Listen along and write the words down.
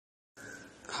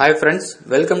Hi friends,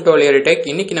 welcome to regulator tech.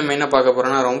 இன்னைக்கு நம்ம என்ன பார்க்க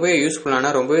போறோம்னா ரொம்பவே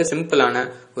யூஸ்ஃபுல்லான ரொம்பவே சிம்பிளான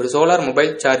ஒரு சோலார் மொபைல்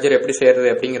சார்ஜர் எப்படி செய்யறது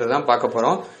அப்படிங்கறத தான் பார்க்க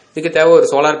போறோம். இதுக்கு தேவை ஒரு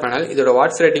சோலார் பேனல். இதோட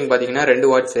வாட்ஸ் ரேட்டிங் பாத்தீங்கன்னா 2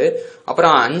 வாட்ஸ்.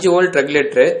 அப்புறம் 5 வோல்ட்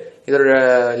ரெகுலேட்டர். இதோட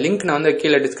லிங்க் நான் வந்து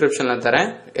கீழ டிஸ்கிரிப்ஷன்ல தரேன்.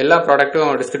 எல்லா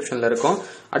ப்ராடக்ட்டும் டிஸ்கிரிப்ஷன்ல இருக்கும்.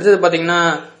 அடுத்து பாத்தீங்கன்னா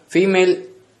ஃபீமேல்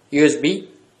USB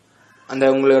அந்த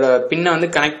உங்களோட பின்னை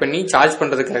வந்து கனெக்ட் பண்ணி சார்ஜ்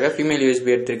பண்றதுக்காக ஃபீமேல் USB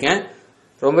எடுத்திருக்கேன்.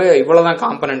 ரொம்ப இவ்வளவுதான்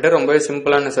காம்பனன்ட், ரொம்பவே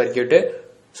சிம்பிளான சர்க்யூட்.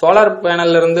 சோலார்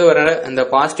பேனல்ல இருந்து வர அந்த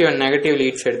பாசிட்டிவ் அண்ட் நெகட்டிவ்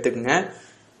லீட்ஸ் எடுத்துக்கங்க.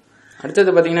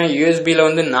 அடுத்தது பாத்தீங்கன்னா யூஎஸ்பில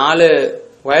வந்து 4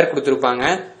 வயர் கொடுத்துருப்பாங்க.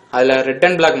 அதுல ரெட்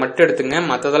அண்ட் பிளாக் மட்டும் எடுத்துங்க,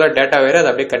 மற்றதெல்லாம் டேட்டா வயர் அதை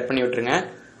அப்படியே கட் பண்ணி விட்டுருங்க.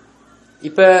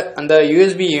 இப்ப அந்த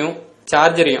யூஎஸ்பியும்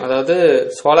சார்ஜரையும் அதாவது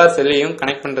சோலார் செல்லையும்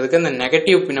கனெக்ட் பண்றதுக்கு அந்த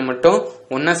நெகட்டிவ் பின்னை மட்டும்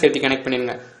ஒன்னா சேர்த்து கனெக்ட்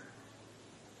பண்ணிருங்க.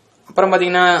 அப்புறம்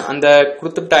பாத்தீங்கன்னா அந்த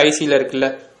கொடுத்துட்ட ஐசியில இருக்குல்ல,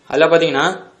 அதுல பாத்தீங்கன்னா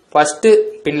ஃபர்ஸ்ட்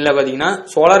பின்ல பாத்தீங்கன்னா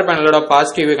சோலார் பேனலோட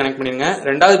பாசிட்டிவ் கனெக்ட் பண்ணிருங்க.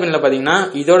 ரெண்டாவது பின்ல பாத்தீங்கன்னா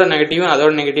இதோட நெகட்டிவும்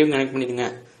அதோட நெகட்டிவும் கனெக்ட் பண்ணிருங்க.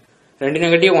 2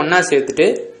 நெகட்டிவ் ஒன்னா சேர்த்துட்டு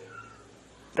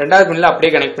ரெண்டாவது பின்ல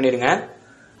அப்படியே கனெக்ட் பண்ணிருங்க.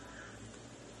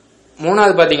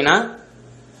 மூணாவது பாத்தீங்கன்னா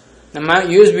நம்ம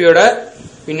யூஎஸ்பியோட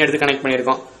பின் எடுத்து கனெக்ட்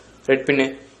பண்ணிருக்கோம், ரெட் பின்னு.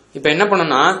 இப்ப என்ன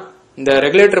பண்ணோம்னா இந்த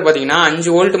ரெகுலேட்டர் பாத்தீங்கன்னா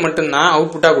 5 வோல்ட் மட்டும் தான்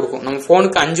அவுட்புட்டா கொடுக்கும். நம்ம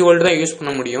போனுக்கு 5 வோல்ட் தான் யூஸ்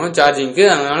பண்ண முடியும் சார்ஜிங்க்கு,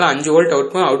 அதனால 5 வோல்ட்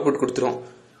அவுட்புட் கொடுத்துரும்.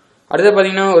 அடுத்து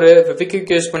பாத்தீங்கன்னா ஒரு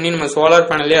ஃபெவிக்விக் யூஸ் பண்ணி நம்ம சோலார்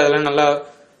பேனல்லே அதெல்லாம் நல்லா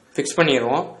ஃபிக்ஸ்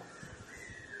பண்ணிடுவோம்.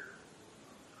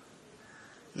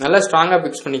 நல்லா ஸ்ட்ராங்கா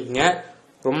ஃபிக்ஸ் பண்ணிக்கோங்க,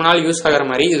 ரொம்ப நாள் யூஸ் ஆகிற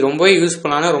மாதிரி. இது ரொம்பவே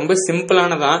யூஸ்ஃபுல்லான ரொம்ப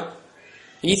சிம்பிளானதான்,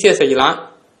 ஈஸியா செய்யலாம்.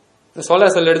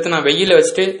 சோலார் செல் எடுத்து நான் வெயில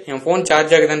வச்சுட்டு என் போன்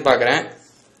சார்ஜ் ஆகுதுன்னு பாக்குறேன்.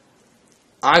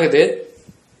 ஆகுது.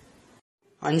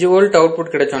 5 வோல்ட்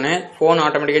அவுட்புட் கிடைச்சோன்னே போன்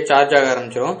ஆட்டோமேட்டிக்கா சார்ஜ் ஆக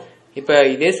ஆரம்பிச்சிடும். இப்ப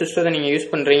இதே சிஸ்டத்தை நீங்க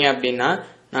யூஸ் பண்றீங்க அப்படின்னா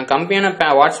நான் கம்மியான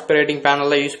வாட்ஸ் ரேட்டிங்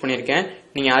பேனல் தான் யூஸ் பண்ணிருக்கேன்.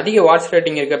 நீங்க அதிக வாட்ஸ்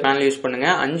ரேட்டிங் இருக்க பேனல் யூஸ் பண்ணுங்க.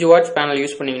 5 வாட்ஸ் பேனல்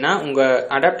யூஸ் பண்ணீங்கன்னா உங்க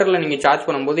அடாப்டர்ல நீங்க சார்ஜ்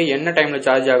பண்ணும்போது என்ன டைம்ல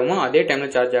சார்ஜ் ஆகுமோ அதே டைம்ல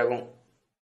சார்ஜ் ஆகும்.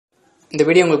 இந்த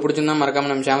வீடியோ உங்களுக்கு பிடிச்சிருந்தா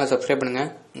மறக்காம நம்ம சேனலை சப்ஸ்கிரைப் பண்ணுங்க.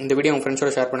 இந்த வீடியோ உங்க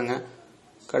ஃப்ரெண்ட்ஸோட ஷேர் பண்ணுங்க.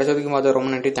 கடைசி வரைக்கும்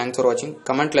ரொம்ப நன்றி. தேங்க்ஸ் ஃபார் வாட்சிங்.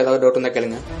 கமெண்ட்ல ஏதாவது டவுட் இருந்தா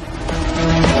கேளுங்க.